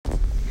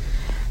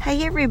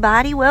Hey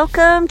everybody,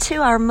 welcome to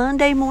our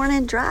Monday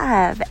morning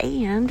drive,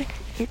 and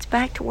it's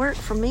back to work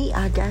for me.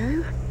 I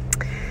go.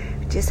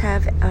 Just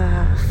have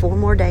 4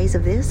 more days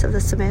of the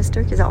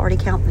semester, because I already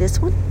count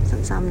this one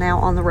since I'm now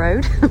on the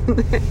road.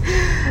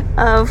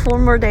 4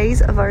 more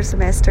days of our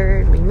semester,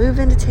 and we move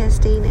into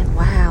testing, and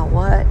wow,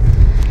 what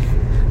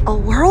a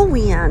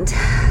whirlwind.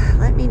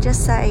 Let me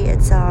just say,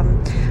 it's a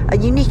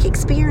unique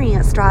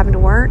experience driving to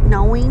work,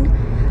 knowing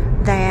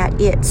that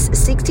it's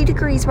 60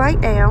 degrees right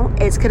now.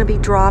 It's going to be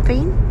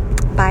dropping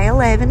by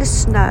 11 to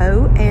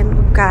snow, and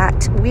we've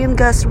got wind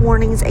gust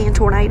warnings and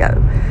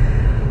tornado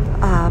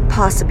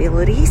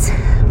possibilities,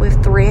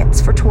 with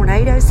threats for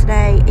tornadoes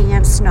today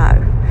and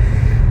snow.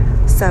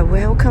 So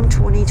welcome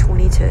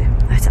 2022.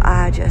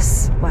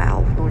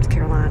 Wow, North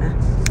Carolina.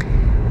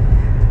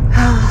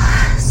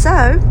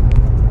 So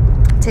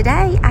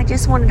today I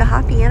just wanted to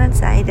hop in and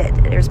say that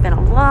there's been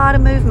a lot of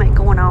movement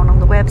going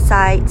on the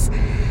websites.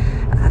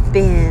 I've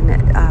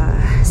been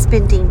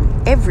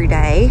spending every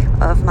day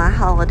of my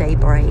holiday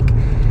break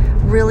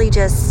really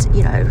just,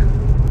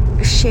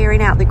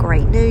 sharing out the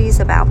great news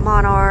about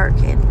Monarch,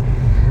 and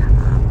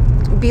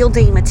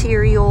building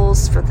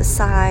materials for the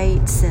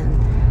sites,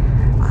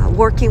 and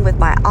working with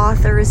my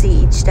authors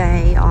each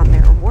day on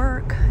their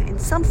work in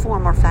some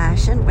form or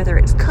fashion, whether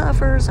it's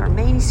covers or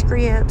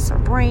manuscripts or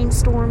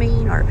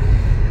brainstorming or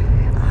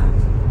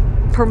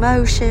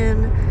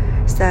promotion.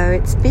 So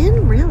it's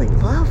been really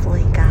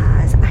lovely,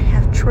 guys. I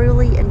have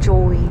truly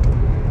enjoyed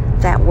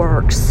that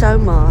work so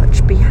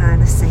much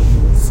behind the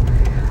scenes.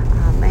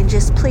 And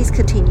just please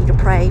continue to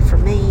pray for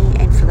me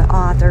and for the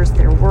authors,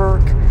 their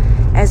work,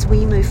 as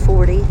we move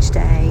forward each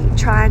day,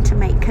 trying to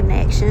make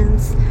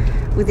connections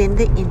within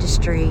the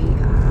industry,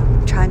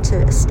 trying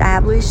to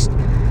establish,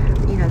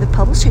 the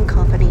publishing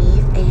company,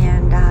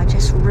 and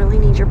just really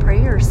need your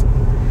prayers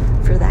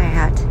for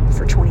that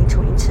for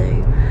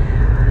 2022.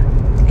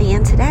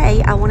 And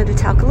today I wanted to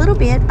talk a little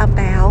bit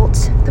about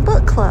the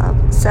book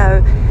club.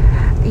 So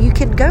you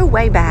could go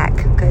way back,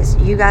 because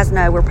you guys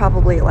know we're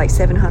probably at like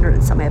 700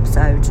 and some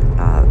episodes.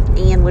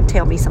 Ian would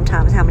tell me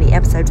sometimes how many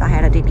episodes I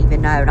had I didn't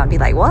even know, and I'd be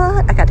like,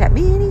 what? I got that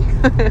many?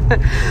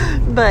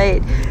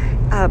 But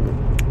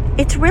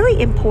it's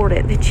really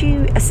important that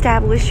you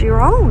establish your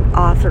own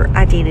author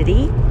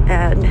identity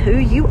and who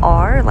you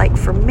are. Like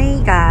for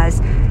me, guys,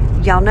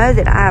 y'all know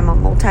that I'm a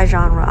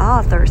multi-genre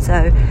author,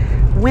 so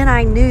when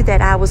I knew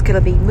that I was going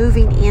to be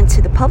moving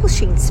into the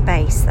publishing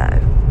space, though,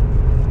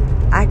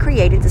 I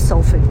created the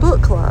Soul Food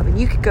Book Club, and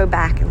you could go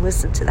back and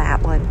listen to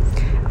that one.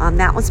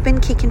 That one's been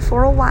kicking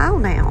for a while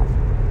now,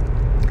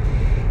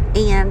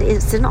 and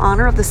it's in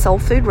honor of the Soul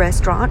Food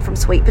restaurant from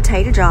Sweet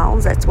Potato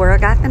John's. That's where I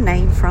got the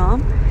name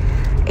from,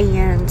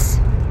 and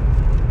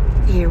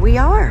here we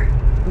are.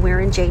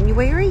 We're in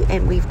January,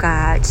 and we've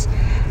got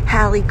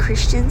Hallie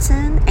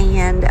Christensen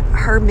and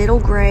her middle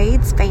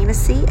grades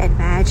fantasy and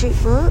magic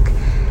book.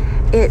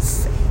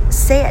 It's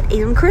set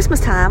in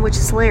Christmas time, which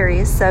is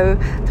hilarious. So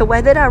the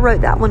way that I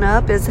wrote that one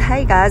up is,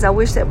 hey guys, I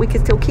wish that we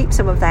could still keep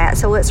some of that,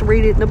 so let's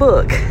read it in a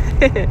book.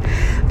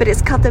 But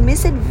it's called The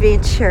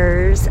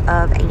Misadventures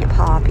of Aunt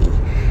Poppy,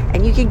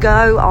 and you can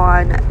go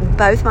on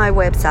both my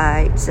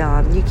websites.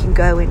 You can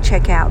go and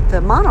check out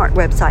the Monarch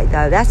website,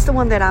 though. That's the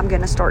one that I'm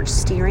going to start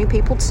steering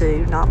people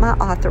to, not my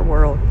Author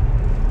World.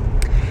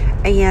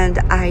 And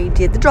I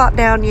did the drop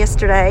down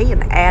yesterday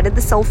and added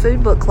the Soul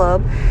Food Book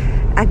Club.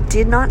 I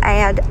did not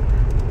add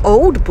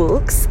old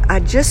books. I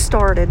just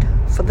started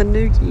for the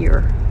new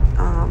year.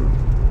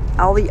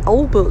 All the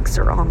old books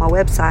are on my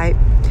website,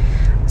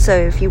 so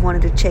if you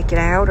wanted to check it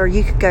out, or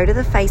you could go to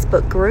the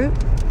Facebook group.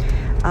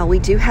 We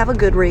do have a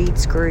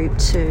Goodreads group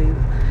too,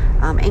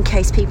 in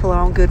case people are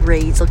on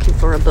Goodreads looking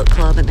for a book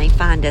club and they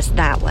find us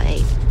that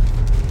way.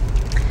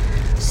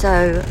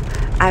 So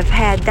I've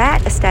had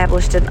that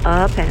established and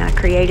up, and I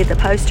created the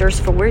posters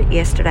for it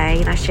yesterday,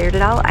 and I shared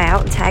it all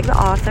out and tagged the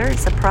author and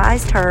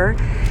surprised her.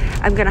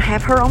 I'm going to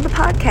have her on the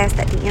podcast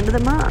at the end of the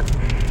month.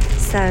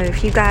 So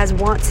if you guys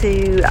want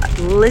to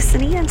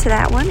listen in to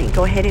that one and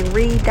go ahead and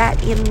read that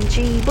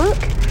MG book,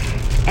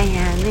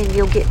 and then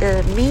you'll get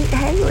to meet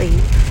Haley.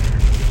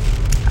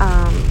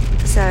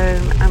 So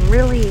I'm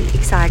really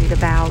excited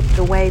about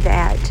the way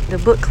that the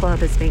book club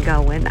has been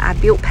going. I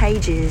built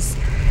pages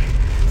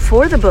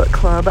for the book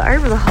club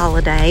over the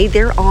holiday.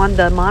 They're on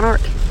the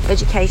Monarch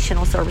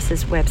Educational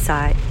Services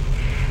website,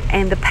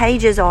 and the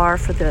pages are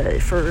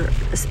for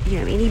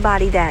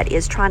anybody that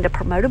is trying to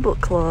promote a book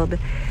club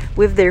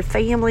with their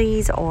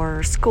families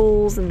or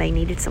schools, and they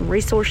needed some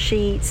resource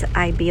sheets.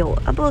 I built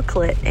a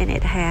booklet, and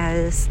it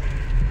has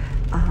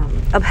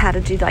of how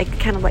to do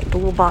kind of like the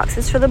little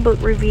boxes for the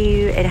book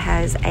review. It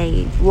has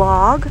a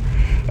log,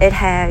 it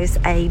has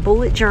a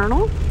bullet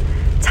journal,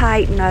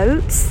 type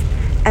notes,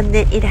 and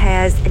then it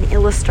has an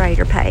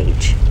Illustrator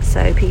page.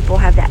 So people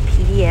have that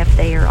PDF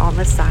there on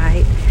the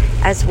site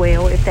as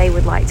well if they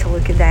would like to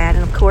look at that.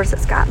 And of course,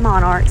 it's got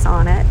monarchs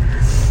on it,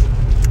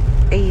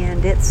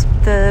 and it's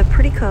the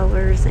pretty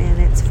colors,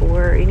 and it's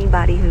for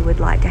anybody who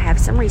would like to have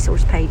some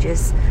resource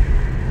pages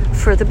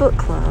for the book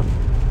club.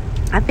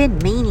 I've been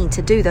meaning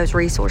to do those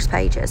resource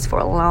pages for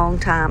a long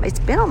time. It's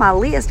been on my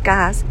list,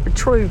 guys,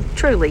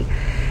 truly.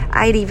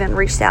 I had even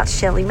reached out to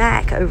Shelly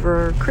Mack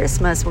over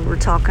Christmas when we were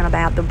talking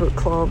about the book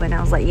club, and I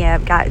was like, yeah,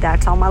 I've got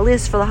that's on my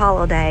list for the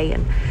holiday.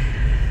 And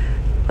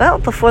well,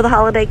 before the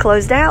holiday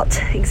closed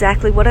out,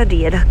 exactly what I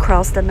did. I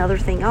crossed another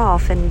thing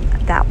off, and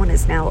that one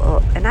is now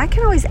up. And I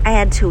can always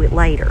add to it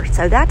later.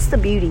 So that's the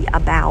beauty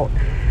about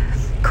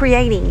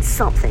creating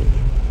something.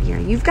 You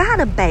know, you've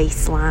got a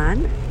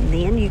baseline, and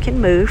then you can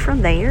move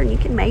from there, and you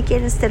can make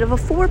it, instead of a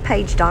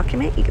 4-page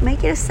document, you can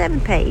make it a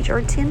 7-page or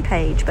a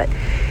 10-page. But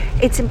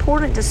it's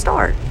important to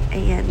start,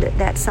 and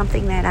that's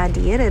something that I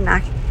did, and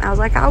I was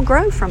like, I'll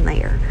grow from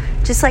there.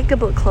 Just like the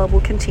book club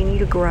will continue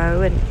to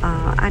grow, and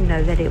I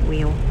know that it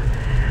will.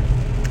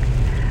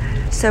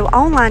 So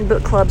online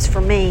book clubs,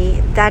 for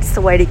me, that's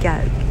the way to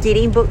go.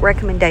 Getting book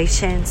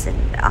recommendations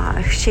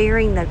and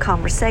sharing the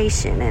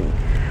conversation,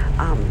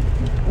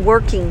 and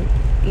working,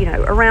 you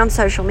know, around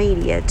social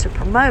media to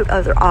promote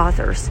other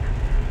authors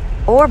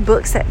or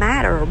books that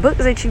matter or books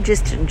that you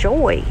just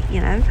enjoy,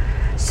 you know.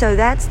 So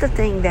that's the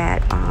thing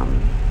that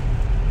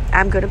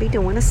I'm going to be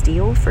doing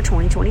still for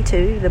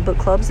 2022. The book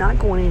club's not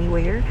going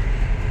anywhere.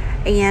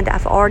 And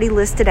I've already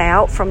listed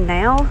out from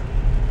now.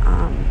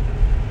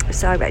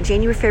 So I've got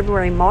January,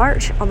 February,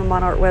 March on the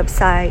Monarch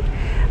website.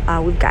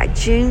 We've got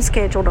June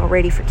scheduled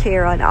already for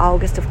Kara, and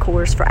August, of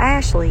course, for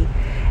Ashley,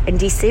 and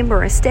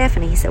December is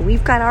Stephanie. So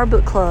we've got our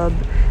book club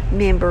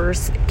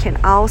members can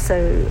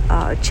also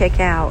check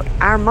out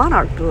our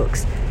Monarch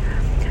books.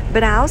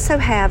 But I also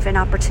have an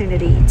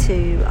opportunity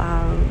to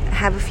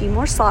have a few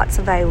more slots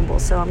available.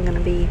 So I'm going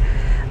to be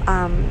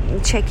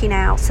checking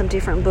out some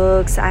different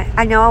books.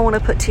 I know I want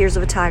to put Tears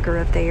of a Tiger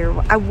up there.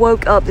 I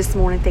woke up this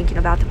morning thinking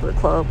about the book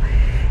club.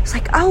 It's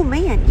like, oh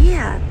man,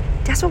 yeah,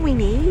 that's what we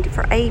need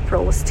for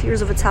April is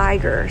Tears of a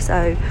Tiger.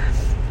 So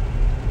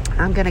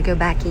I'm going to go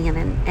back in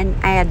and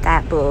add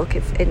that book.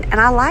 And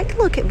I like to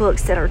look at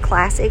books that are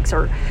classics,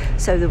 or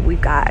so that we've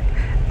got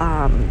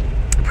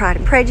Pride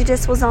and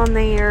Prejudice was on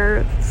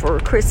there for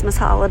Christmas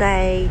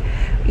holiday.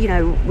 You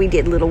know, we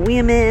did Little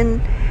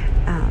Women.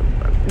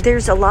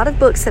 There's a lot of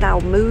books that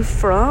I'll move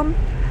from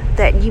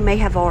that you may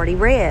have already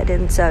read.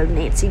 And so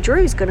Nancy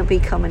Drew's going to be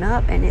coming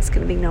up, and it's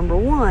going to be number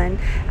 1.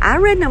 I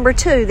read number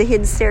 2, The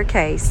Hidden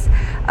Staircase,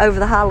 over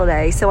the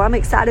holiday. So I'm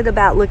excited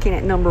about looking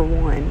at number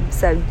 1.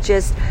 So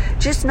just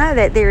know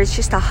that there is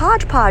just a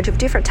hodgepodge of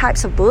different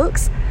types of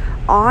books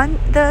on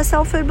the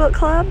Soul Food Book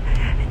Club.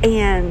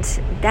 And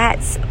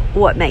that's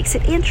what makes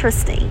it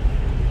interesting.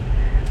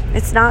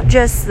 It's not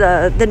just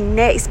the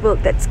next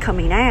book that's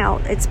coming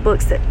out. It's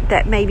books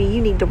that maybe you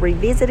need to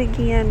revisit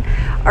again,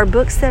 or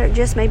books that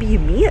just maybe you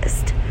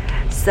missed.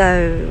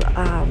 So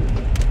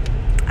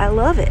I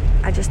love it.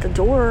 I just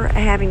adore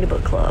having the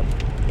book club.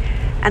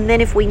 And then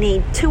if we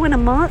need 2 in a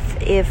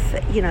month, if,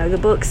 you know, the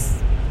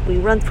books, we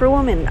run through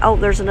them and, oh,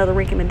 there's another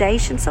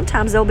recommendation.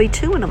 Sometimes there'll be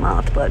 2 in a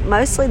month, but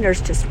mostly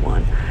there's just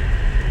 1.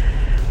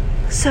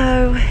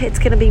 So it's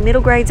going to be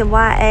middle grades and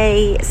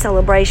YA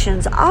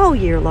celebrations all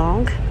year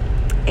long.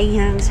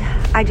 And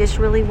I just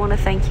really want to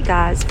thank you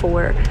guys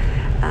for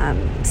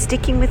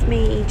sticking with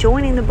me,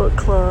 joining the book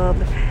club.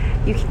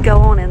 You can go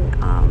on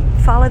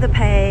and follow the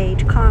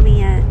page,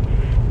 comment,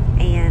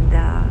 and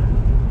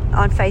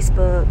on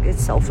Facebook,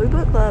 it's Soul Food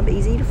Book Club,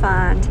 easy to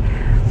find.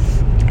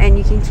 And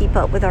you can keep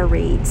up with our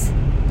reads.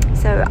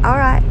 So, all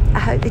right, I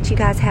hope that you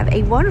guys have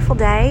a wonderful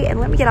day. And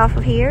let me get off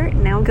of here.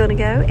 Now I'm going to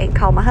go and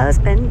call my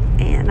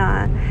husband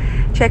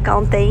and check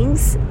on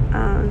things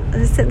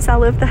since I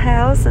left the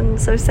house.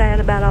 And so sad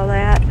about all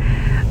that.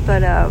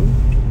 But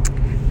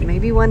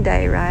maybe one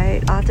day,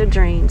 right? Author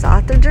dreams,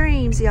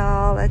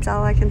 y'all. That's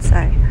all I can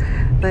say.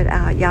 But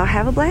y'all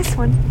have a blessed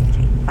one.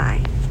 Okay,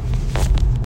 bye.